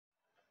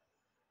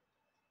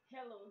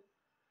Hello,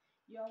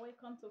 you are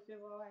welcome to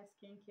Favorite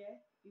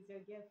Skincare. It's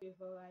your girl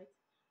Favorite.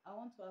 I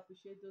want to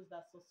appreciate those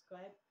that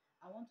subscribe.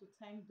 I want to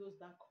thank those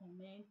that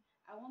comment.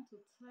 I want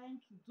to thank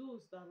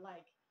those that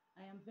like.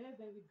 I am very,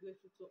 very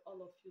grateful to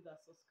all of you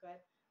that subscribe.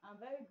 I'm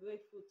very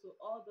grateful to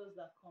all those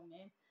that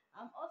comment.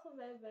 I'm also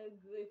very, very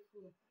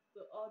grateful to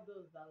all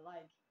those that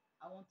like.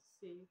 I want to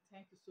say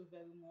thank you so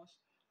very much.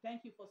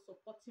 Thank you for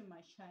supporting my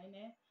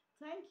channel.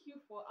 Thank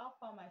you for how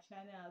far my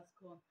channel has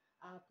gone.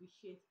 I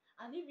appreciate.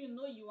 And if you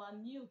know you are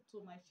new to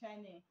my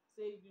channel,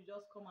 say if you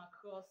just come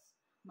across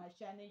my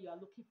channel, you are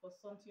looking for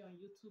something on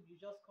YouTube, you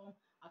just come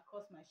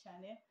across my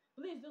channel,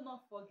 please do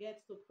not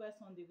forget to press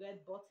on the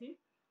red button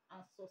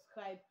and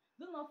subscribe.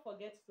 Do not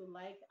forget to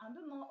like, and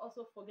do not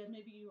also forget,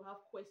 maybe you have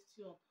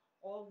question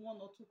or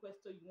one or two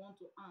questions you want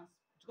to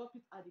answer, drop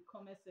it at the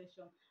comment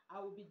section.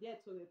 I will be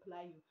there to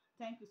reply you.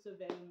 Thank you so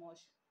very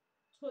much.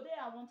 Today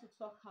I want to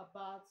talk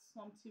about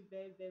something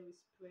very, very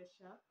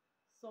special,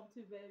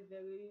 something very,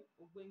 very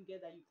ogbonge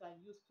that you can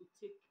use to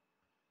take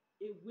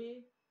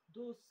away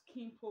those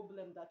skin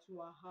problems that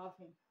you are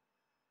having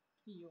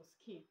in your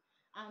skin.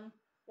 And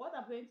what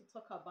I'm going to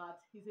talk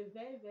about is a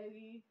very,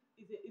 very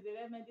is a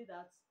remedy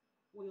that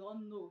we all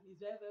know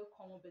is very, very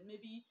common, but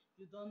maybe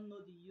you don't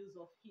know the use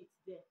of it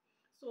there.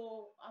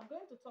 So I'm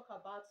going to talk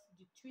about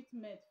the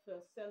treatment for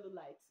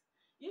cellulite.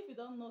 If you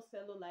don't know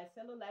cellulite,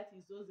 cellulite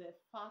is those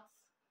fat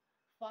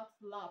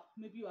lap.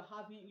 Maybe you're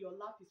having your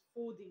lap is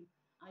folding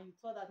and you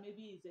thought that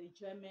maybe it's a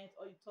germent,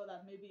 or you thought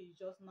that maybe it's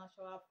just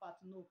natural fat.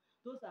 No,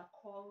 those are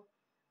called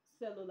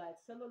cellulite.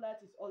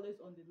 Cellulite is always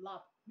on the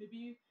lap.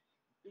 Maybe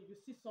if you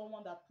see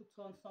someone that puts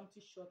on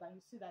something short and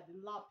you see that the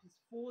lap is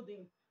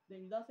folding,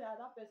 then you don't say,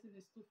 that person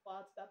is too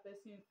fat, that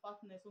person is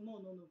fatness. So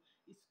no, no, no,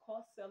 it's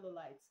called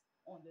cellulite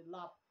on the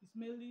lap. It's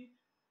mainly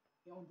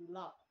on the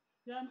lap.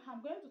 Then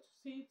I'm going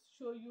to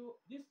show you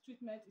this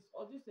treatment is,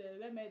 or this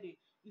remedy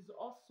is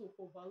also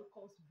for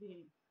varicose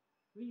vein.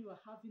 When you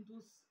are having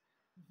those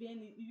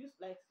vein, you use,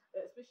 like,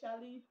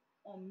 especially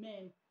on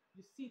men,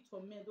 you see it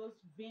on men, those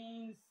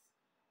veins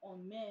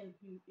on men,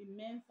 in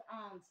men's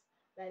hands,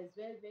 that is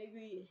very,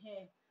 very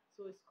hair.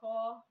 So it's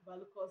called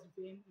varicose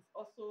vein. It's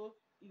also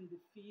in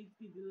the feet,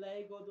 in the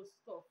leg, all those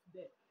stuff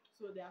there.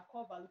 So they are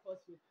called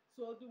varicose vein.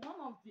 So the one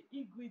of the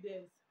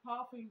ingredients,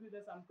 powerful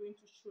ingredients I'm going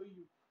to show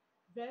you,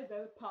 very,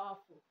 very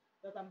powerful,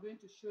 that I'm going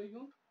to show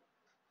you,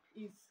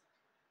 is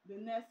the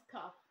next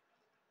calf.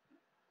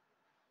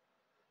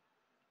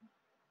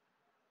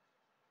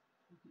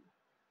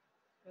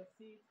 You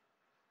see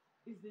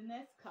it is the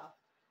next calf.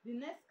 The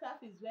next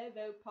calf is very,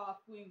 very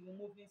powerful in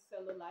removing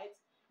cellulite.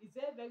 It's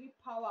very, very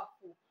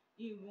powerful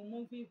in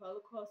removing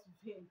varicose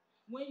vein.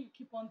 When you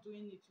keep on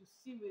doing it, you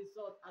see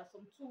result. At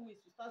some 2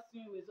 weeks, you start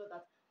seeing result,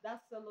 that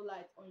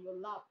cellulite on your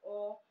lap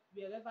or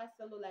wherever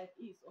cellulite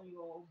is on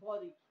your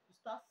body, you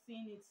start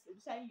seeing it,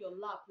 especially your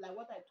lap. Like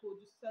what I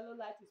told you,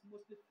 cellulite is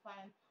mostly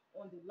found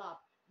on the lap.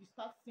 You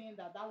start seeing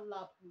that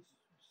lap is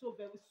so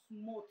very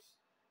smooth.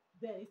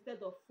 Then instead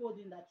of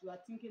folding, that you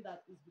are thinking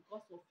that is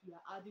because of you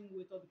are adding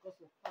weight or because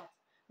of fat.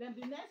 Then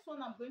the next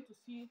one I'm going to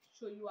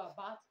show you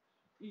about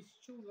is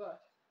sugar.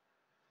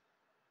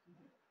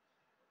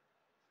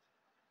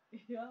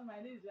 My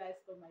name is where I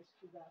store my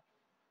sugar.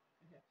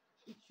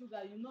 It's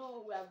sugar. You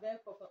know, we are very,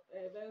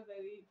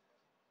 very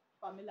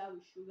familiar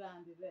with sugar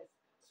and the rest.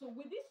 So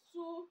with these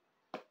two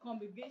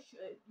combination,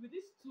 with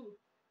these two,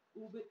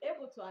 we'll be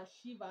able to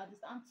achieve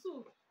this. And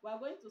two, we are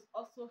going to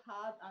also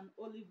add an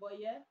olive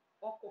oil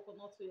or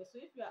coconut oil. So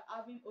if you are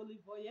having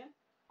olive oil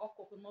or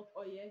coconut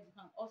oil, you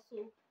can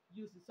also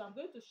use it. So I'm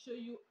going to show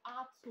you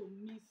how to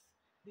mix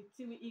the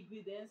three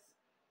ingredients: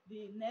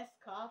 the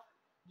Nescaf,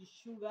 the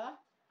sugar,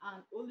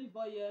 and olive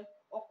oil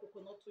or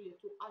coconut oil,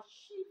 to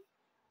achieve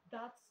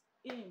that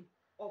aim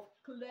of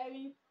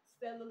clearing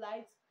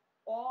cellulite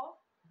or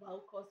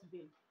varicose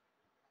vein.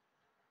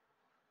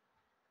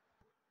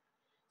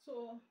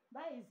 So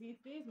that is it.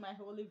 This is my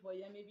olive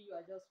oil. Maybe you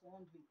are just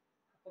wondering.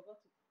 I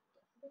forgot to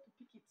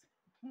pick it.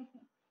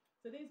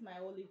 So this is my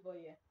olive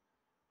oil.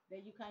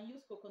 Then you can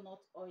use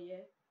coconut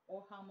oil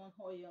or almond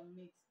oil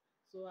mix.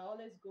 So I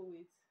always go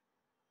with,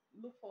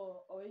 look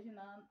for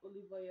original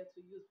olive oil to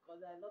use,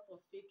 because there are a lot of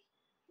fake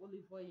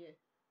olive oil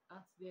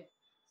out there.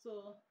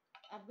 So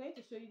I'm going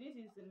to show you.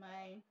 This is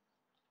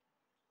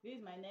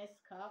my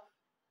Nescaf.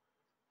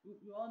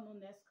 You all know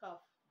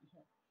Nescaf.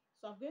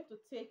 So I'm going to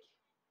take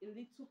a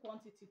little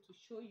quantity to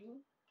show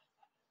you.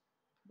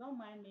 Don't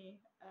mind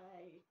me.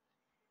 I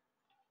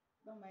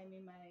don't mind me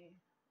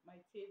my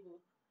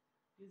table,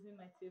 using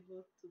my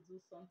table to do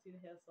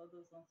something else, all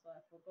those ones. So I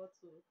forgot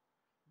to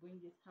bring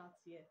it out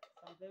here.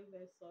 So I'm very,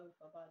 very sorry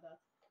about that.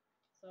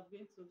 So I'm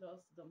going to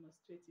just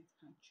demonstrate it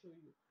and show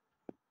you.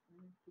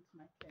 Let me put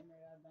my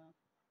camera down.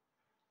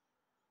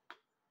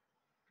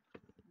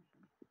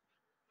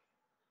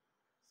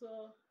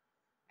 So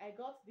I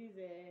got this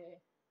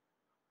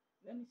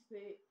let me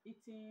say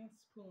eating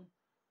spoon.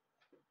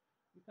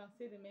 You can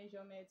see the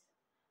measurement,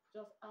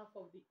 just half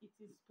of the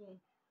eating spoon,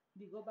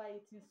 the rubber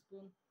eating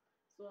spoon.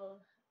 So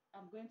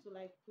I'm going to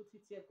like put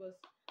it here because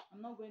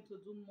I'm not going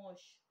to do much.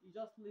 You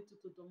just little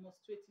to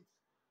demonstrate it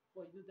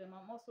for you. Then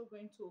I'm also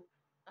going to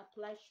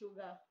apply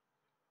sugar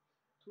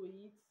to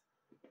it.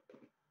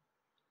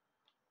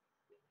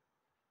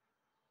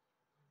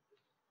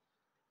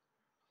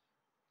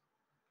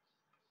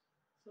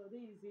 So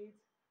this is it.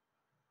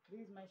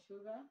 This is my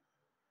sugar.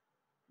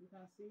 You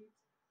can see it.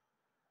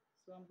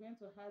 So I'm going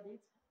to add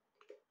it.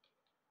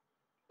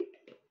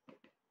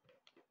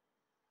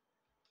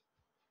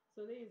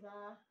 So this is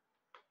how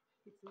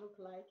it look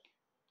like.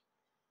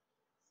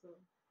 So,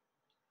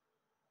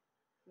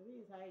 so this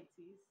is how it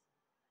is.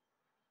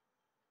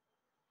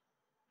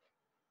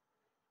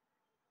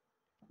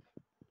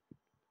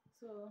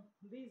 So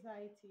this is how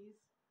it is.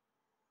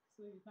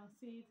 So you can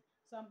see it.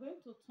 So I'm going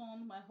to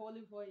turn my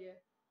olive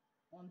oil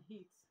on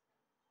heat.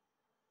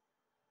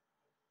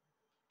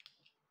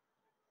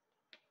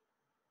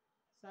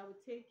 So I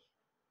will take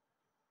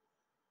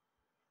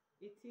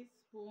a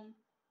teaspoon,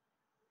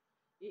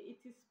 a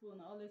teaspoon.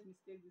 I always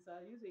mistake this.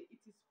 I use a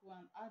teaspoon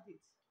and add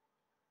it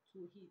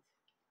to heat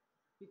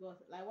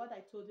because, like what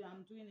I told you,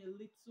 I'm doing a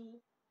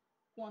little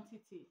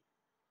quantity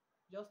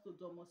just to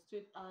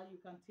demonstrate how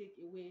you can take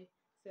away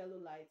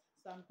cellulite.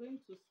 So I'm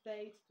going to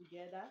stir it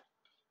together.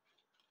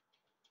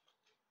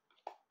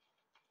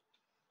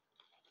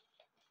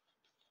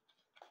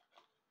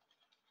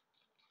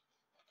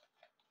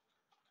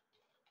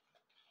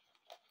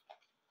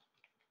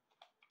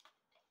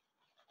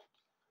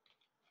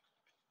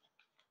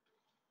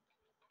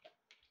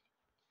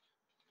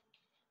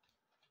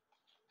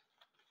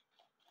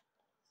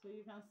 So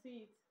you can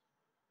see it.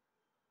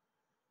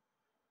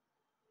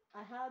 I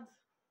had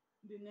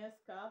the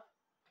Nescafe,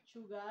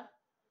 sugar,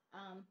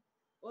 and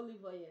olive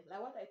oil.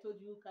 Like what I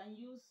told you, you can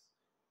use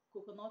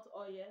coconut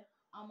oil,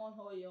 almond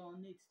oil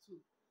on it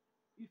too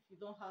if you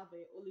don't have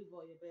a olive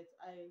oil, but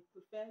I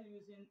prefer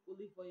using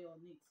olive oil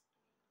on it.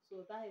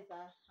 So that is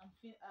that.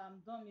 I'm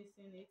done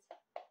mixing it.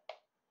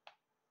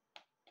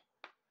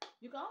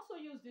 You can also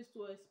use this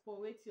to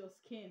exfoliate your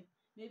skin.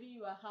 Maybe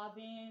you are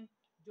having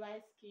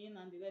dry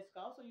skin and the rest. You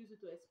can also use it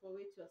to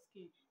exfoliate your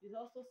skin. It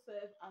also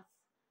serves as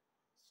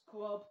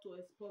scrub to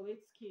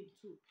exfoliate skin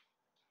too.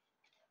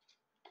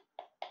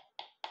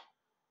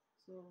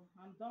 So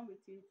I'm done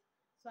with it.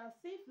 So as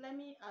if let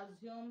me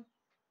assume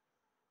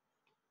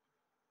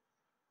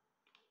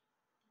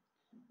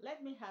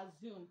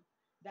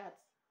that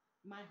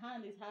my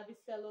hand is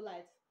having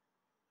cellulite.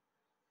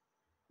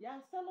 Yeah,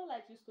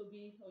 cellulite used to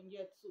be on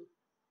here too.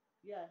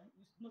 Yeah,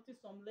 you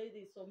notice some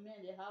ladies, some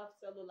men, they have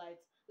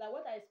cellulite. Like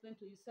what I explained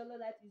to you,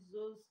 cellulite is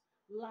those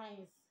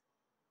lines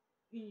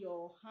in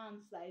your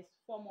hands, like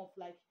form of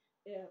like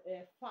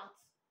fat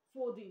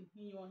folding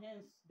in your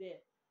hands there.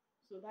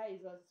 So that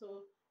is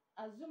so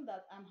assume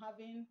that I'm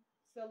having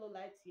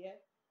cellulite here.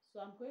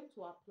 So I'm going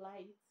to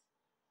apply it.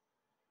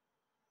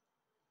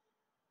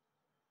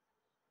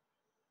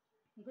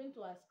 I'm going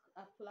to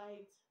apply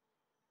it,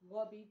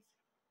 rub it,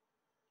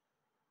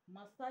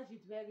 massage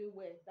it very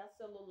well. That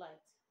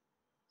cellulite.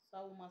 So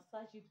I will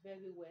massage it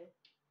very well.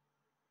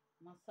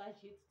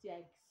 Massage it till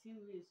I see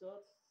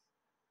results.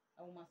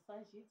 I will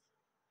massage it.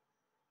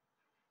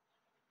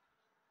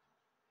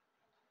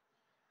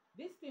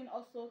 This thing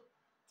also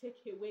take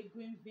away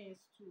green veins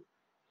too.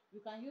 You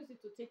can use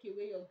it to take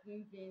away your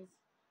green veins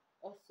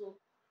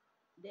also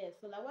there.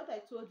 So like what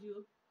I told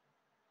you,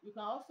 you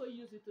can also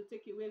use it to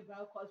take away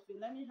varicose vein.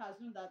 Let me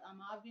assume that I'm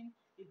having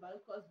a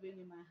varicose vein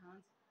in my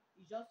hands.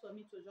 It's just for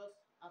me to just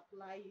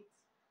apply it,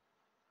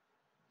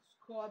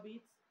 scrub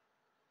it.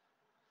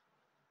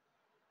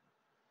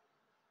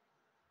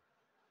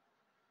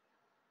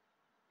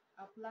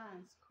 Apply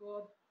and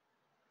scrub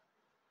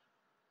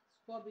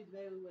it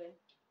very well.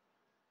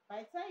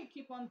 By the time you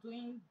keep on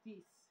doing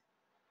this,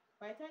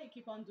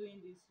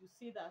 you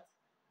see that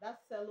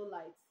that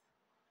cellulite,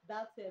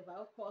 that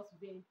varicose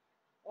vein,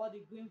 all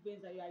the green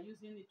veins that you are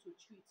using it to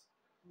treat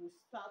will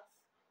start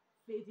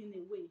fading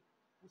away,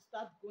 will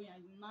start going,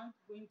 and you're not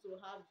going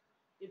to have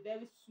a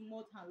very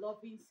smooth and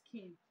loving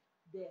skin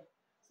there.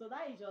 So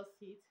that is just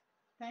it.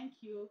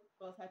 Thank you,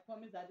 because I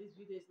promise that this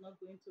video is not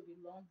going to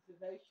be long. It's a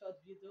very short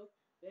video,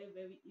 very,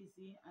 very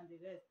easy and the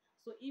rest.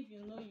 So if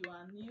you know you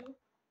are new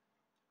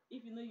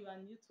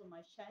to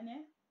my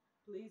channel,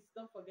 please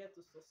don't forget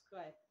to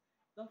subscribe.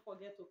 Don't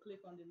forget to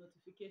click on the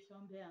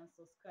notification bell and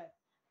subscribe.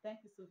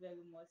 Thank you so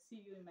very much. See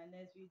you in my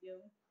next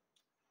video.